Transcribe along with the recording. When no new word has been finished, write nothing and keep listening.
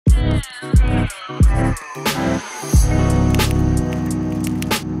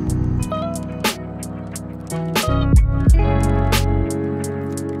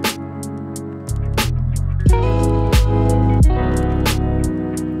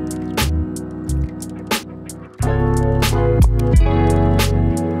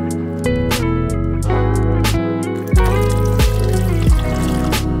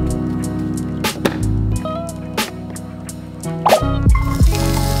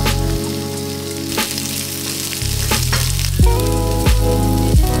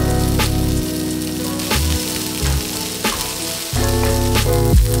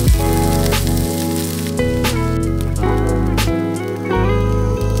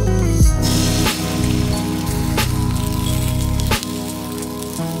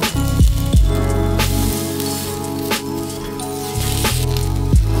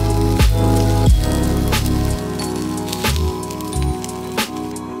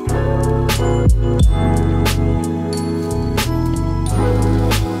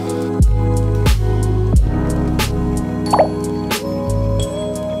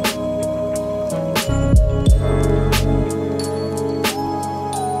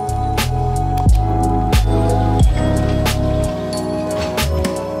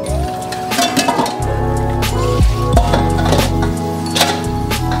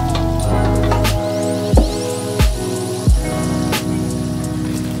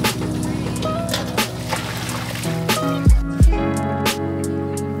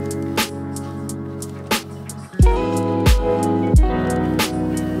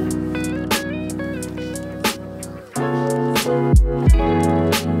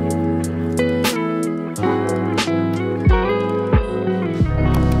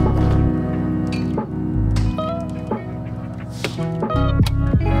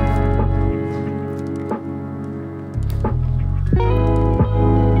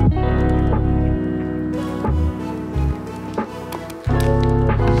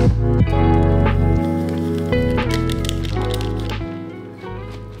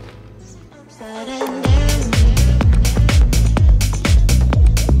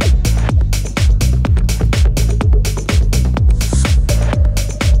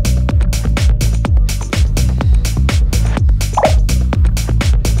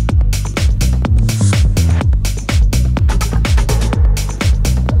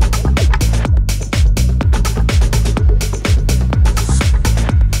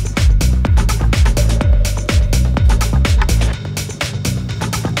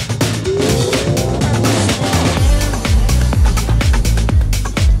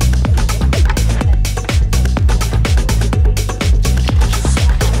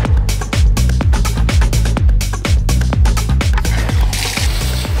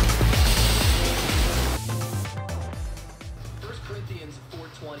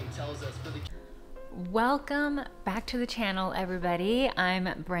Welcome back to the channel, everybody.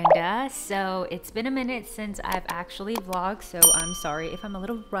 I'm Brenda. So it's been a minute since I've actually vlogged, so I'm sorry if I'm a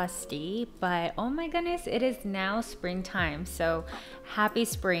little rusty, but oh my goodness, it is now springtime. So happy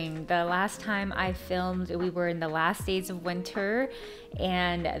spring. The last time I filmed, we were in the last days of winter,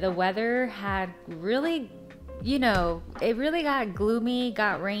 and the weather had really, you know, it really got gloomy,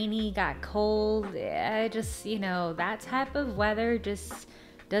 got rainy, got cold. Just, you know, that type of weather just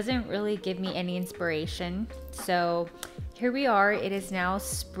doesn't really give me any inspiration. So here we are. It is now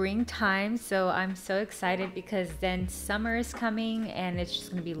springtime, so I'm so excited because then summer is coming and it's just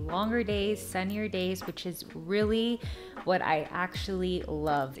gonna be longer days, sunnier days, which is really what I actually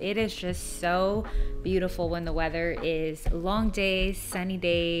love. It is just so beautiful when the weather is long days, sunny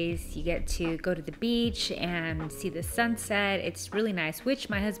days. You get to go to the beach and see the sunset. It's really nice, which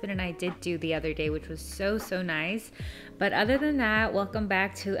my husband and I did do the other day, which was so nice. But other than that, welcome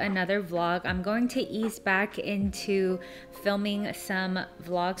back to another vlog. I'm going to ease back into filming some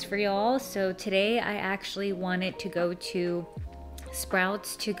vlogs for y'all. So today I actually wanted to go to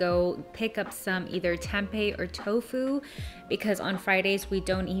Sprouts to go pick up some either tempeh or tofu, because on Fridays we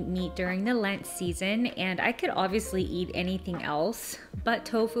don't eat meat during the Lent season, and I could obviously eat anything else but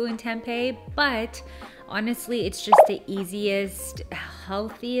tofu and tempeh, but honestly it's just the easiest,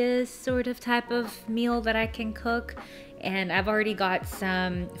 healthiest sort of type of meal that I can cook. And I've already got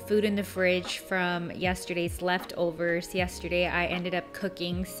some food in the fridge from yesterday's leftovers. Yesterday I ended up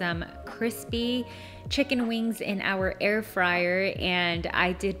cooking some crispy chicken wings in our air fryer, and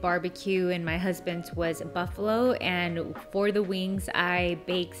I did barbecue and my husband's was buffalo, and for the wings I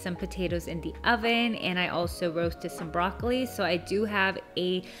baked some potatoes in the oven, and I also roasted some broccoli. So I do have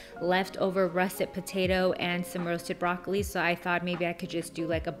a leftover russet potato and some roasted broccoli, so I thought maybe I could just do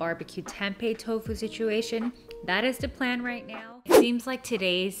like a barbecue tempeh tofu situation. that is the plan right now. It seems like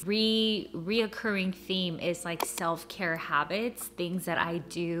today's reoccurring theme is like self-care habits, things that I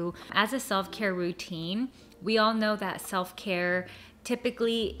do as a self-care routine. We all know that self-care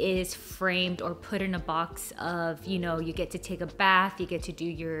typically is framed or put in a box of, you know, you get to take a bath, you get to do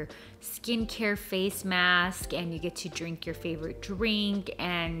your skincare face mask, and you get to drink your favorite drink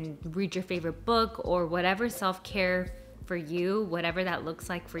and read your favorite book, or whatever self-care for you, whatever that looks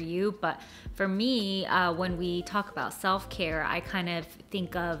like for you. But for me, when we talk about self-care, I kind of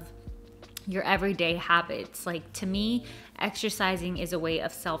think of your everyday habits. Like, to me, exercising is a way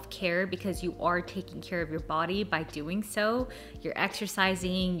of self-care because you are taking care of your body by doing so. You're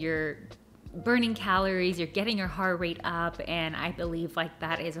exercising, you're burning calories, you're getting your heart rate up, and I believe like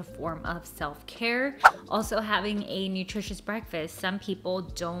that is a form of self-care. Also, having a nutritious breakfast. Some people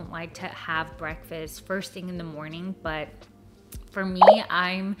don't like to have breakfast first thing in the morning, but for me,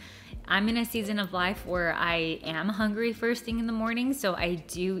 I'm in a season of life where I am hungry first thing in the morning, so I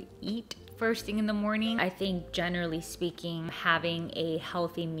do eat first thing in the morning. I think generally speaking, having a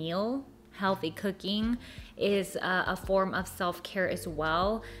healthy meal, healthy cooking is a form of self-care as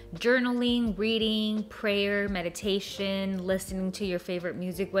well. Journaling, reading, prayer, meditation, listening to your favorite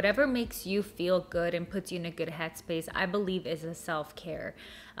music, whatever makes you feel good and puts you in a good headspace, I believe is a self-care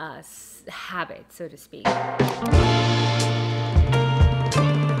habit, so to speak.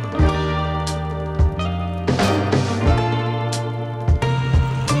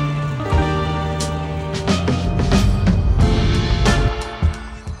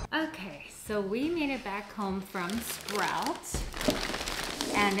 So we made it back home from Sprouts,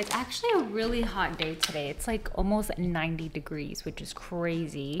 and it's actually a really hot day today. It's like almost 90 degrees, which is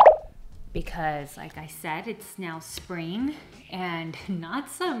crazy because, like I said, it's now spring and not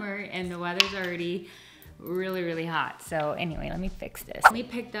summer, and the weather's already really hot. So anyway, let me fix this. We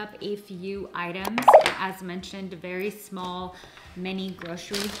picked up a few items. As mentioned, a very small mini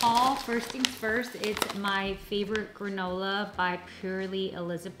grocery haul. First things first, it's my favorite granola by Purely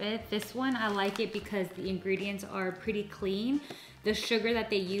Elizabeth. This one, I like it because the ingredients are pretty clean. The sugar that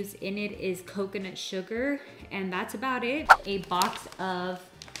they use in it is coconut sugar, and that's about it. A box of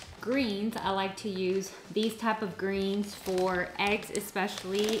greens. I like to use these type of greens for eggs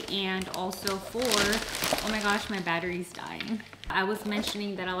especially, and also for, oh my gosh, my battery's dying. I was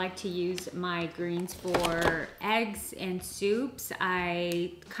mentioning that I like to use my greens for eggs and soups.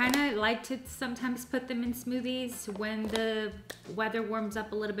 I kind of like to sometimes put them in smoothies when the weather warms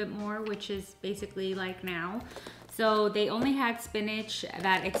up a little bit more, which is basically like now. So they only had spinach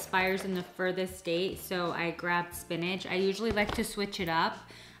that expires in the furthest date, so I grabbed spinach. I usually like to switch it up.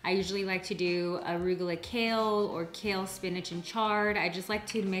 I usually like to do arugula kale or kale, spinach, and chard. I just like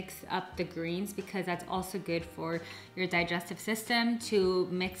to mix up the greens because that's also good for your digestive system, to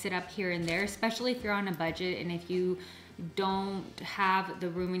mix it up here and there, especially if you're on a budget and if you don't have the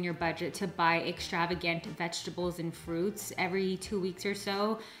room in your budget to buy extravagant vegetables and fruits every 2 weeks or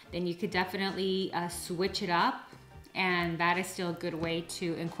so, then you could definitely switch it up. And that is still a good way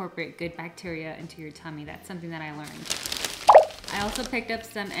to incorporate good bacteria into your tummy. That's something that I learned. I also picked up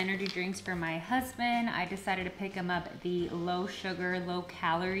some energy drinks for my husband. I decided to pick him up the low sugar, low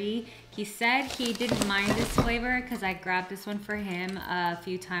calorie. He said he didn't mind this flavor because I grabbed this one for him a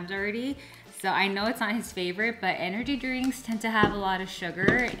few times already. So I know it's not his favorite, but energy drinks tend to have a lot of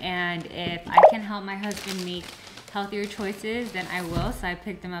sugar, and if I can help my husband make healthier choices, then I will. So I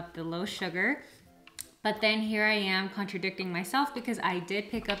picked him up the low sugar. But then here I am contradicting myself because I did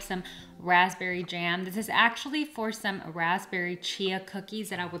pick up some raspberry jam. This is actually for some raspberry chia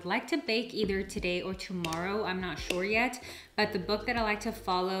cookies that I would like to bake either today or tomorrow. I'm not sure yet. But the book that I like to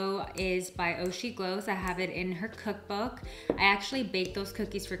follow is by Oshi Glows. I have it in her cookbook. I actually baked those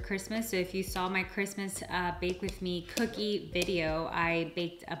cookies for Christmas. So if you saw my Christmas Bake With Me cookie video, I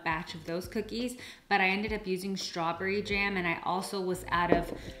baked a batch of those cookies. But I ended up using strawberry jam, and I also was out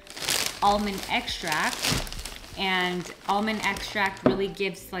of almond extract, and almond extract really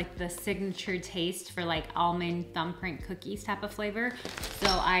gives like the signature taste for like almond thumbprint cookies type of flavor. So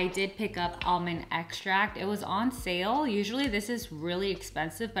I did pick up almond extract. It was on sale. Usually this is really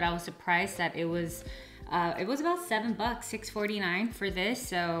expensive, but I was surprised that it was about $7, $6.49 for this,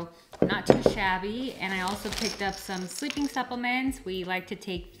 so not too shabby. And I also picked up some sleeping supplements. We like to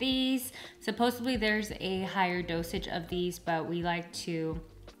take these. Supposedly there's a higher dosage of these, but we like to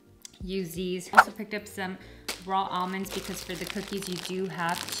use these. Also picked up some raw almonds because for the cookies you do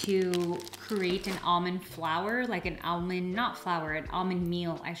have to create an almond flour, like an almond, not flour, an almond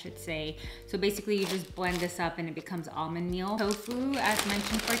meal, I should say. So basically you just blend this up and it becomes almond meal. Tofu, as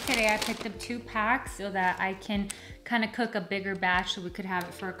mentioned for today, I picked up 2 packs so that I can kind of cook a bigger batch so we could have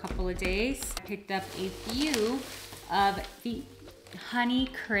it for a couple of days. I picked up a few of the Honey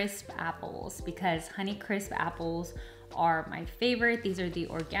Crisp apples because Honey Crisp apples are my favorite. These are the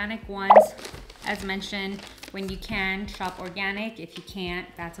organic ones. As mentioned, when you can, shop organic. If you can't,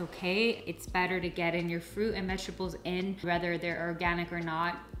 that's okay. It's better to get in your fruit and vegetables in, whether they're organic or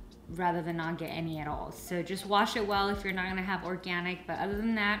not, rather than not get any at all. So just wash it well if you're not gonna have organic, but other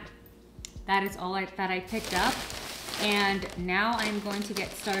than that, that is all that I picked up. And now I'm going to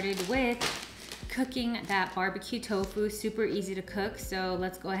get started with cooking that barbecue tofu. Super easy to cook, so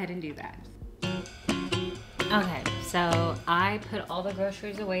let's go ahead and do that. Okay, so I put all the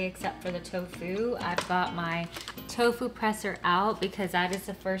groceries away except for the tofu. I've got my tofu presser out because that is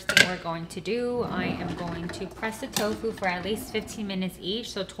the first thing we're going to do. I am going to press the tofu for at least 15 minutes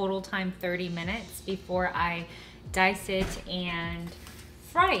each, so total time 30 minutes before I dice it and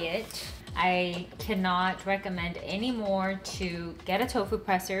fry it. I cannot recommend any more to get a tofu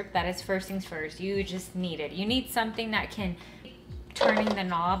presser. That is first things first. You just need it. You need something that can turning the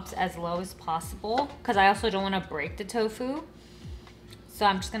knobs as low as possible because I also don't want to break the tofu. So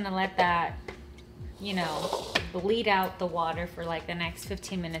I'm just gonna let that, you know, bleed out the water for like the next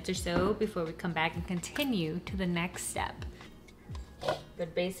 15 minutes or so before we come back and continue to the next step.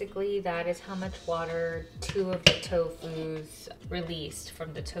 But basically that is how much water 2 of the tofus released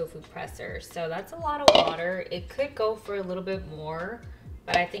from the tofu presser. So that's a lot of water. It could go for a little bit more,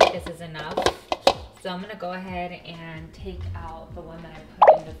 but I think this is enough. So I'm gonna go ahead and take out the one that I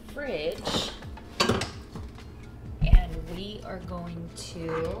put in the fridge. And we are going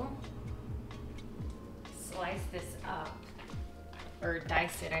to slice this up, or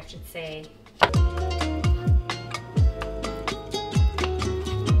dice it, I should say.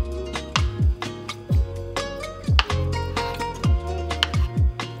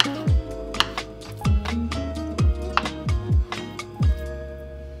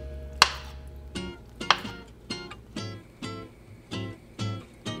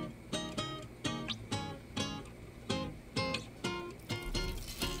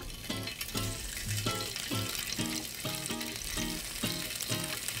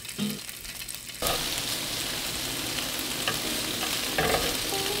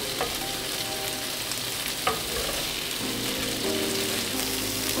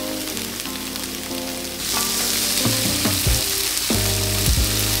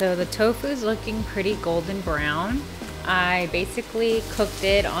 So the tofu is looking pretty golden brown. I basically cooked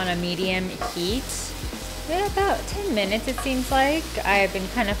it on a medium heat. About 10 minutes it seems like. I've been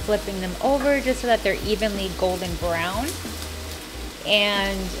kind of flipping them over just so that they're evenly golden brown.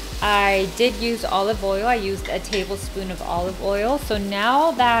 And I did use olive oil. I used a tablespoon of olive oil. So now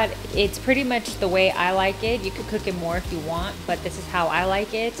that it's pretty much the way I like it, you could cook it more if you want, but this is how I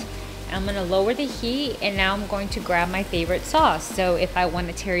like it. I'm gonna lower the heat and now I'm going to grab my favorite sauce. So if I want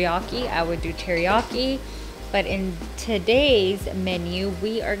a teriyaki, I would do teriyaki. But in today's menu,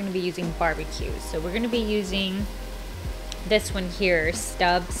 we are gonna be using barbecue. So we're gonna be using this one here,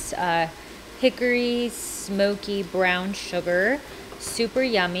 Stubbs Hickory Smoky Brown Sugar. Super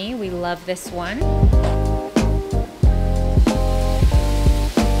yummy, we love this one.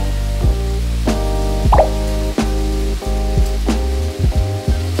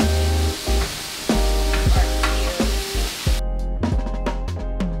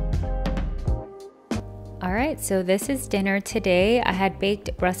 Alright, so this is dinner today. I had baked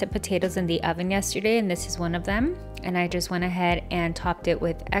russet potatoes in the oven yesterday and this is one of them. And I just went ahead and topped it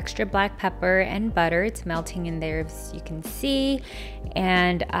with extra black pepper and butter. It's melting in there as you can see.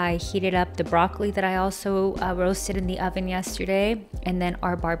 And I heated up the broccoli that I also roasted in the oven yesterday. And then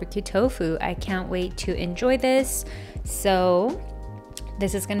our barbecue tofu. I can't wait to enjoy this. So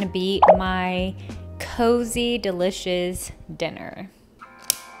this is gonna be my cozy, delicious dinner.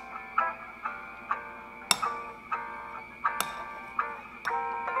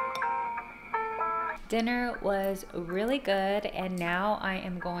 Dinner was really good and now I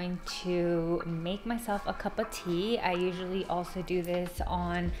am going to make myself a cup of tea. I usually also do this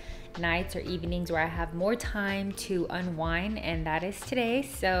on nights or evenings where I have more time to unwind, and that is today.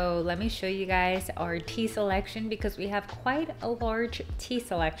 So let me show you guys our tea selection because we have quite a large tea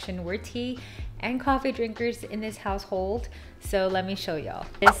selection. We're tea and coffee drinkers in this household. So let me show y'all.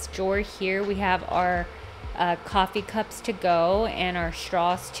 This drawer here, we have our coffee cups to go and our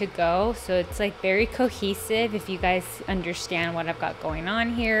straws to go. So it's like very cohesive. If you guys understand what I've got going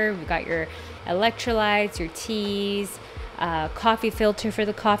on here, we've got your electrolytes, your teas, coffee filter for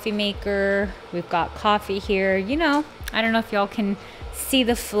the coffee maker. We've got coffee here. You know, I don't know if y'all can see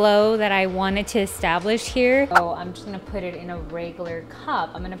the flow that I wanted to establish here. So I'm just gonna put it in a regular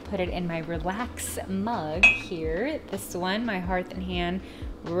cup. I'm gonna put it in my Relax mug here. This one, my Hearth and Hand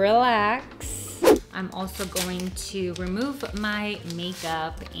Relax. I'm also going to remove my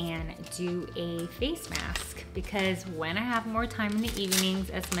makeup and do a face mask because when I have more time in the evenings,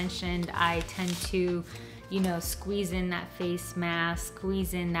 as mentioned, I tend to, you know, squeeze in that face mask,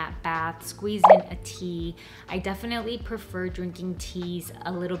 squeeze in that bath, squeeze in a tea. I definitely prefer drinking teas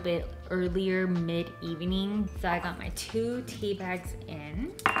a little bit earlier, mid-evening. So I got my 2 tea bags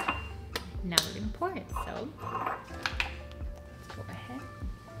in. Now we're gonna pour it, so let's go ahead.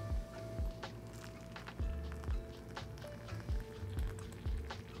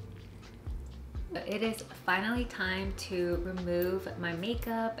 It is finally time to remove my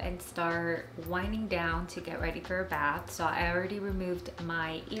makeup and start winding down to get ready for a bath. So I already removed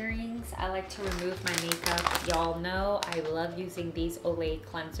my earrings. I like to remove my makeup. Y'all know I love using these Olay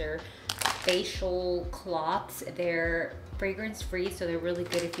cleanser facial cloths. They're fragrance free, so they're really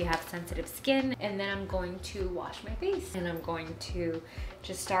good if you have sensitive skin. And then I'm going to wash my face and I'm going to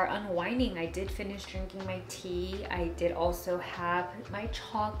just start unwinding. I did finish drinking my tea. I did also have my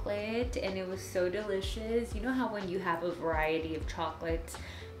chocolate and it was so delicious. You know how when you have a variety of chocolates,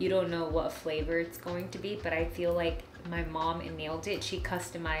 you don't know what flavor it's going to be, but I feel like my mom nailed it. She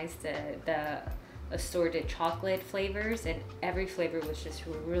customized the assorted chocolate flavors and every flavor was just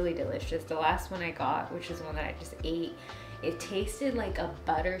really delicious. The last one I got, which is one that I just ate, it tasted like a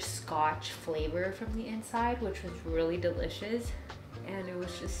butterscotch flavor from the inside, which was really delicious. And it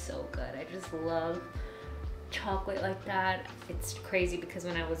was just so good. I just love chocolate like that. It's crazy because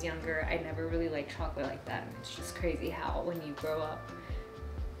when I was younger, I never really liked chocolate like that. And it's just crazy how when you grow up,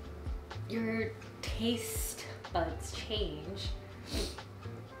 your taste buds change.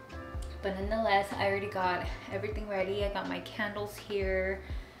 But nonetheless, I already got everything ready. I got my candles here,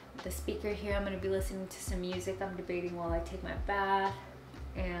 the speaker here. I'm gonna be listening to some music. I'm debating while I take my bath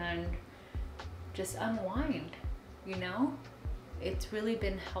and just unwind, you know? It's really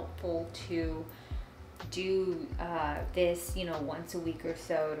been helpful to do this, you know, once a week or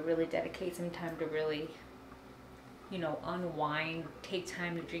so, to really dedicate some time to really, you know, unwind, take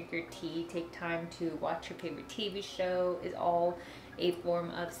time to drink your tea, take time to watch your favorite TV show is all a form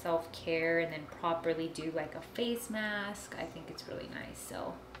of self-care, and then properly do like a face mask. I think it's really nice.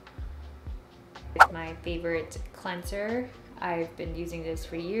 So it's my favorite cleanser. I've been using this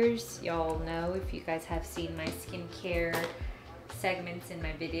for years. Y'all know if you guys have seen my skincare segments in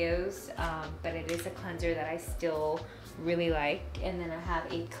my videos, but it is a cleanser that I still really like. And then I have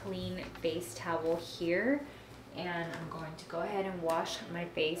a clean face towel here, and I'm going to go ahead and wash my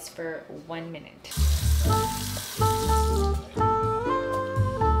face for 1 minute.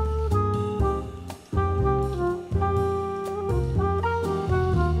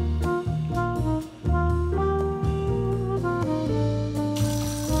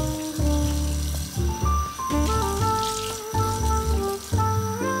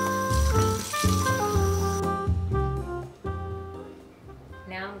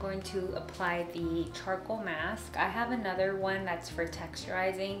 To apply the charcoal mask. I have another one that's for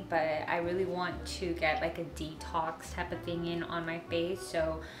texturizing, but I really want to get like a detox type of thing in on my face,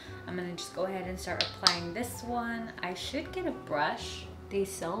 so I'm gonna just go ahead and start applying this one. I should get a brush. They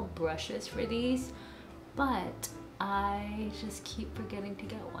sell brushes for these, but I just keep forgetting to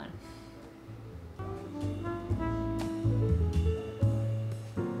get one.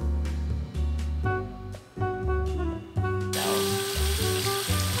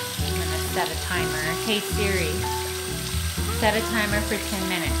 Set a timer. Hey Siri, set a timer for 10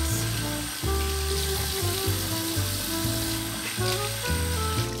 minutes.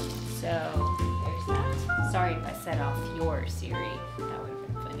 So there's that. Sorry if I set off your Siri. That would have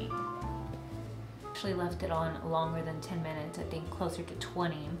been funny. Actually left it on longer than 10 minutes. I think closer to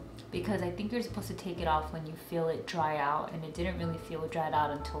 20, because I think you're supposed to take it off when you feel it dry out, and it didn't really feel dried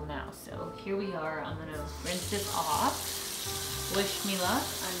out until now. So here we are. I'm gonna rinse this off. Wish me luck.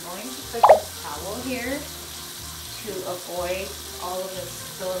 I'm going to put this towel here to avoid all of the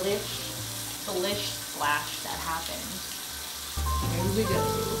splish splash that happens. Here we go.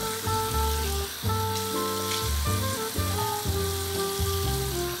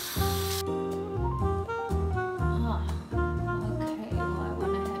 Okay, well I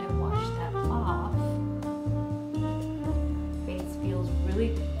went ahead and washed that off. Face feels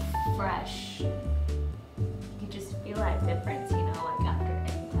really fresh.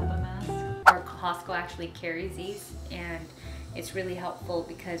 Costco actually carries these, and it's really helpful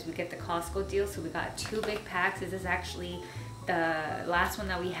because we get the Costco deal. So we got 2 big packs. This is actually the last one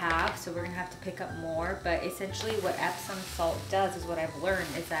that we have, so we're gonna have to pick up more. But essentially what Epsom salt does, is what I've learned,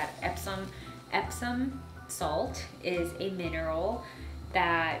 is that Epsom salt is a mineral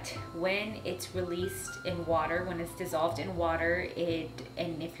that when it's released in water, when it's dissolved in water,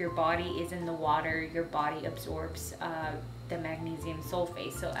 and if your body is in the water, your body absorbs the magnesium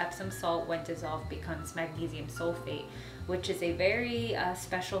sulfate. So Epsom salt, when dissolved, becomes magnesium sulfate, which is a very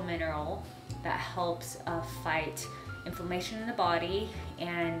special mineral that helps fight inflammation in the body,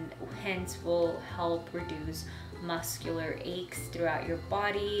 and hence will help reduce muscular aches throughout your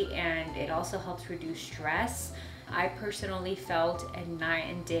body, and it also helps reduce stress. I personally felt a night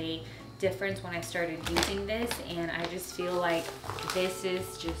and day difference when I started using this, and I just feel like this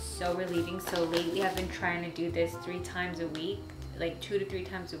is just so relieving. So lately I've been trying to do this 3 times a week, like 2 to 3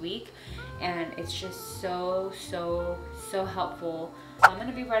 times a week, and it's just so helpful. So I'm going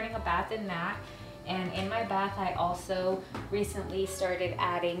to be running a bath in that. And in my bath, I also recently started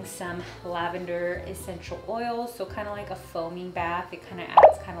adding some lavender essential oil. So kind of like a foaming bath. It kind of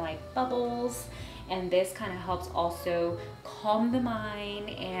adds kind of like bubbles. And this kind of helps also calm the mind,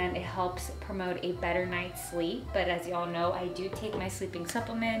 and it helps promote a better night's sleep. But as y'all know, I do take my sleeping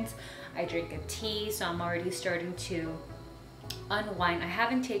supplements. I drink a tea, so I'm already starting to unwind. I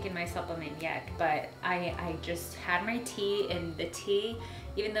haven't taken my supplement yet, but I just had my tea, and the tea,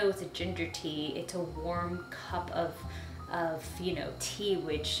 even though it's a ginger tea, it's a warm cup of you know, tea,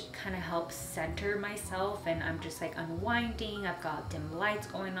 which kind of helps center myself, and I'm just like unwinding. I've got dim lights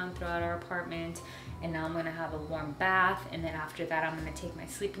going on throughout our apartment, and now I'm gonna have a warm bath, and then after that I'm gonna take my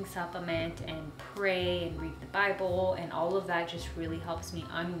sleeping supplement and pray and read the Bible, and all of that just really helps me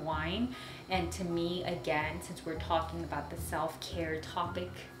unwind. And to me, again, since we're talking about the self-care topic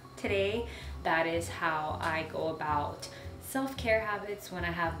today, that is how I go about self-care habits when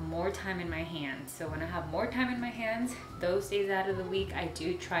I have more time in my hands. So when I have more time in my hands, those days out of the week, I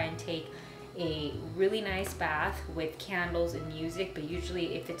do try and take a really nice bath with candles and music. But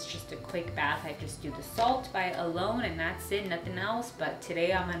usually if it's just a quick bath, I just do the salt by alone, and that's it, nothing else. But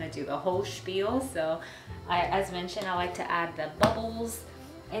today I'm gonna do the whole spiel. So as mentioned, I like to add the bubbles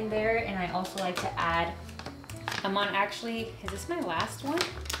in there, and I also like to add, I'm on, actually, is this my last one?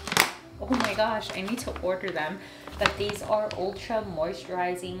 Oh my gosh, I need to order them. But these are ultra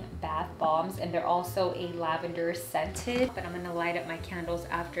moisturizing bath bombs, and they're also a lavender scented. But I'm gonna light up my candles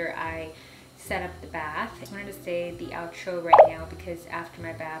after I set up the bath. I just wanted to say the outro right now, because after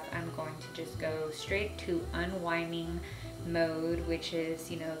my bath I'm going to just go straight to unwinding mode, which is,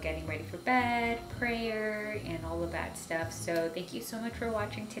 you know, getting ready for bed, prayer, and all of that stuff. So thank you so much for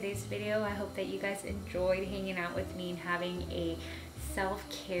watching today's video. I hope that you guys enjoyed hanging out with me and having a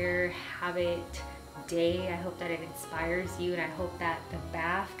self-care habit day. I hope that it inspires you, and I hope that the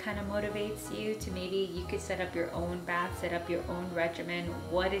bath kind of motivates you to, maybe you could set up your own bath, set up your own regimen.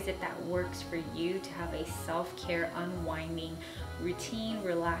 What is it that works for you to have a self-care unwinding routine?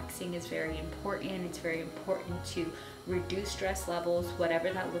 Relaxing is very important. It's very important to reduce stress levels,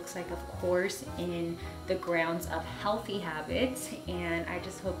 whatever that looks like, of course, in the grounds of healthy habits. And I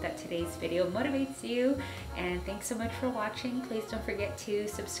just hope that today's video motivates you, and thanks so much for watching. Please don't forget to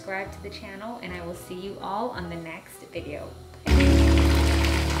subscribe to the channel, and I will see you all on the next video.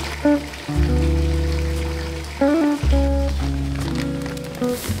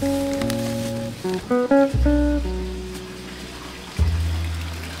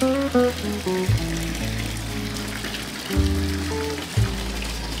 Bye.